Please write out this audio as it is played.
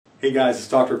Hey guys, it's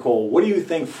Dr. Cole. What do you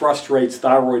think frustrates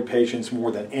thyroid patients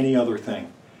more than any other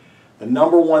thing? The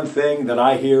number one thing that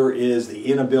I hear is the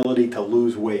inability to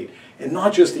lose weight. And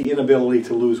not just the inability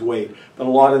to lose weight, but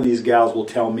a lot of these gals will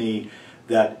tell me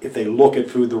that if they look at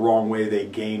food the wrong way, they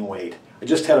gain weight. I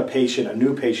just had a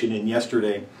new patient in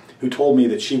yesterday who told me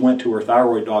that she went to her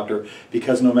thyroid doctor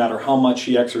because no matter how much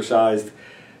she exercised,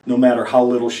 no matter how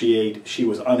little she ate, she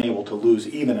was unable to lose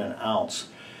even an ounce.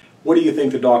 What do you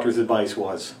think the doctor's advice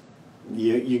was?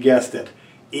 You guessed it.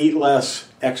 Eat less,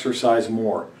 exercise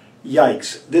more.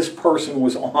 Yikes, this person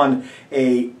was on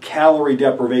a calorie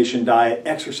deprivation diet,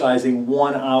 exercising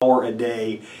 1 hour a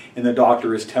day, and the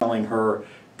doctor is telling her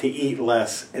to eat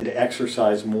less and to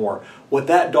exercise more. What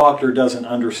that doctor doesn't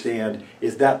understand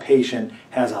is that patient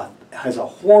has a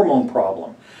hormone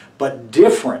problem, but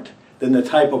different than the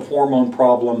type of hormone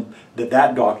problem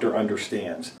that doctor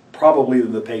understands. Probably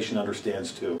the patient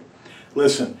understands too.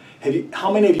 Listen,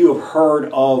 how many of you have heard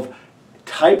of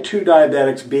type 2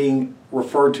 diabetics being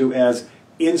referred to as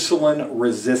insulin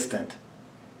resistant?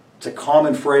 It's a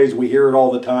common phrase, we hear it all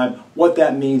the time. What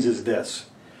that means is this,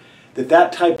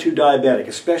 that type 2 diabetic,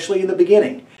 especially in the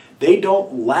beginning, they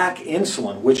don't lack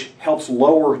insulin, which helps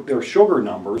lower their sugar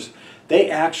numbers. They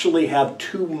actually have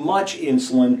too much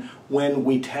insulin when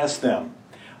we test them.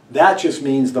 That just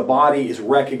means the body is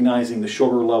recognizing the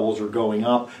sugar levels are going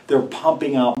up. They're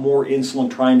pumping out more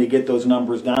insulin trying to get those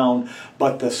numbers down,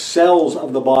 but the cells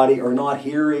of the body are not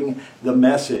hearing the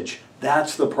message.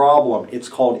 That's the problem. It's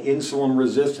called insulin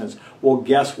resistance. Well,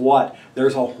 guess what?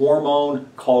 There's a hormone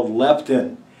called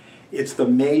leptin. It's the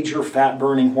major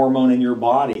fat-burning hormone in your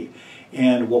body.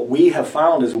 And what we have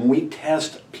found is when we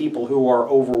test people who are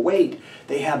overweight,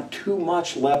 they have too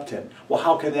much leptin. Well,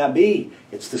 how can that be?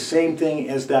 It's the same thing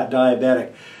as that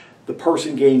diabetic. The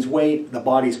person gains weight, the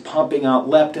body's pumping out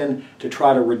leptin to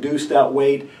try to reduce that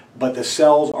weight, but the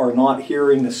cells are not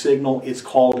hearing the signal. It's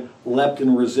called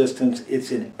leptin resistance.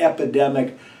 It's in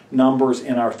epidemic numbers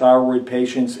in our thyroid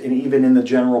patients and even in the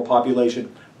general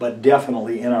population, but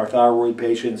definitely in our thyroid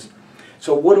patients.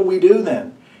 So what do we do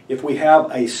then? If we have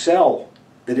a cell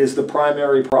that is the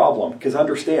primary problem, because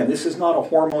understand, this is not a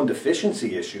hormone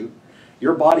deficiency issue.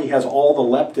 Your body has all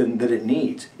the leptin that it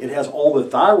needs. It has all the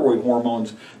thyroid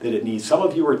hormones that it needs. Some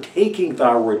of you are taking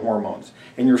thyroid hormones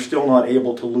and you're still not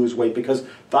able to lose weight because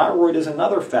thyroid is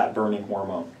another fat-burning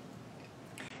hormone.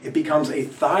 It becomes a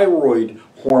thyroid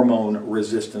hormone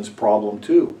resistance problem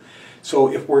too.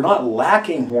 So if we're not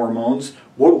lacking hormones,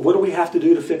 what do we have to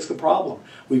do to fix the problem?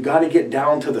 We've got to get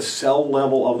down to the cell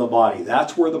level of the body.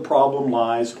 That's where the problem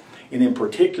lies. And in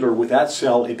particular, with that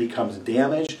cell, it becomes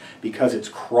damaged because it's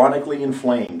chronically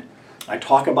inflamed. I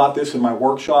talk about this in my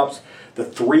workshops. The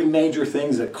three major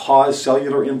things that cause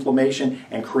cellular inflammation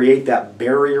and create that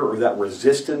barrier or that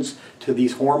resistance to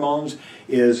these hormones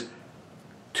is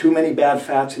too many bad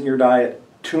fats in your diet,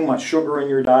 too much sugar in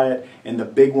your diet, and the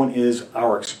big one is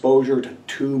our exposure to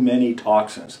too many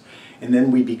toxins. And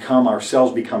then our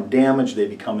cells become damaged, they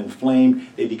become inflamed,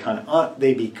 they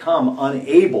become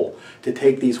unable to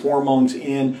take these hormones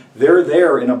in. They're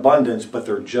there in abundance, but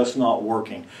they're just not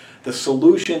working. The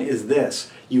solution is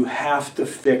this: you have to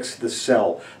fix the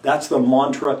cell. That's the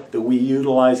mantra that we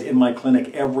utilize in my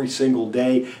clinic every single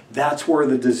day. That's where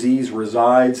the disease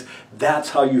resides. That's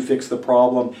how you fix the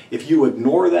problem. If you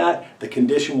ignore that, the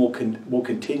condition will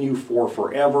continue for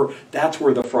forever. That's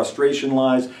where the frustration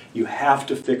lies. You have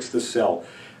to fix the cell.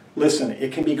 Listen,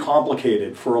 it can be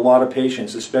complicated for a lot of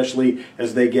patients, especially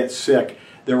as they get sick.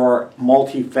 There are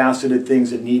multifaceted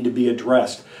things that need to be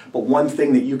addressed. But one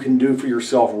thing that you can do for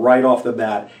yourself right off the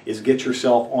bat is get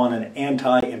yourself on an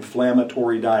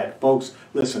anti-inflammatory diet. Folks,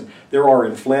 listen, there are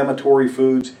inflammatory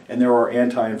foods and there are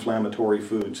anti-inflammatory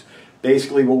foods.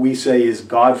 Basically what we say is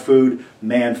God food,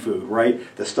 man food, right?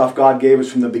 The stuff God gave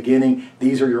us from the beginning,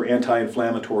 these are your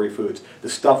anti-inflammatory foods. The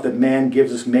stuff that man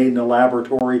gives us made in a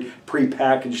laboratory,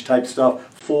 pre-packaged type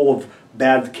stuff, full of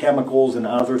bad chemicals and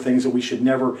other things that we should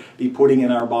never be putting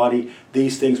in our body,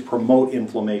 these things promote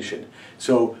inflammation.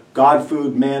 So God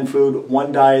food, man food,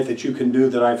 one diet that you can do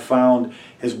that I've found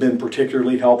has been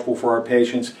particularly helpful for our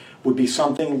patients would be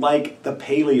something like the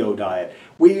paleo diet.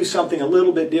 We use something a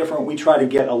little bit different. We try to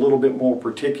get a little bit more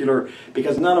particular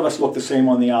because none of us look the same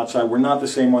on the outside. We're not the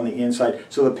same on the inside.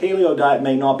 So the paleo diet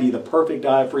may not be the perfect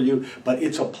diet for you, but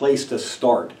it's a place to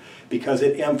start because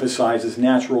it emphasizes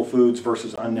natural foods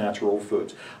versus unnatural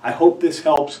foods. I hope this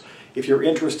helps. If you're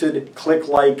interested, click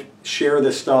like, share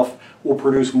this stuff. We'll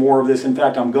produce more of this. In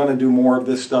fact, I'm going to do more of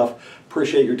this stuff.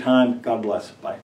 Appreciate your time. God bless. Bye.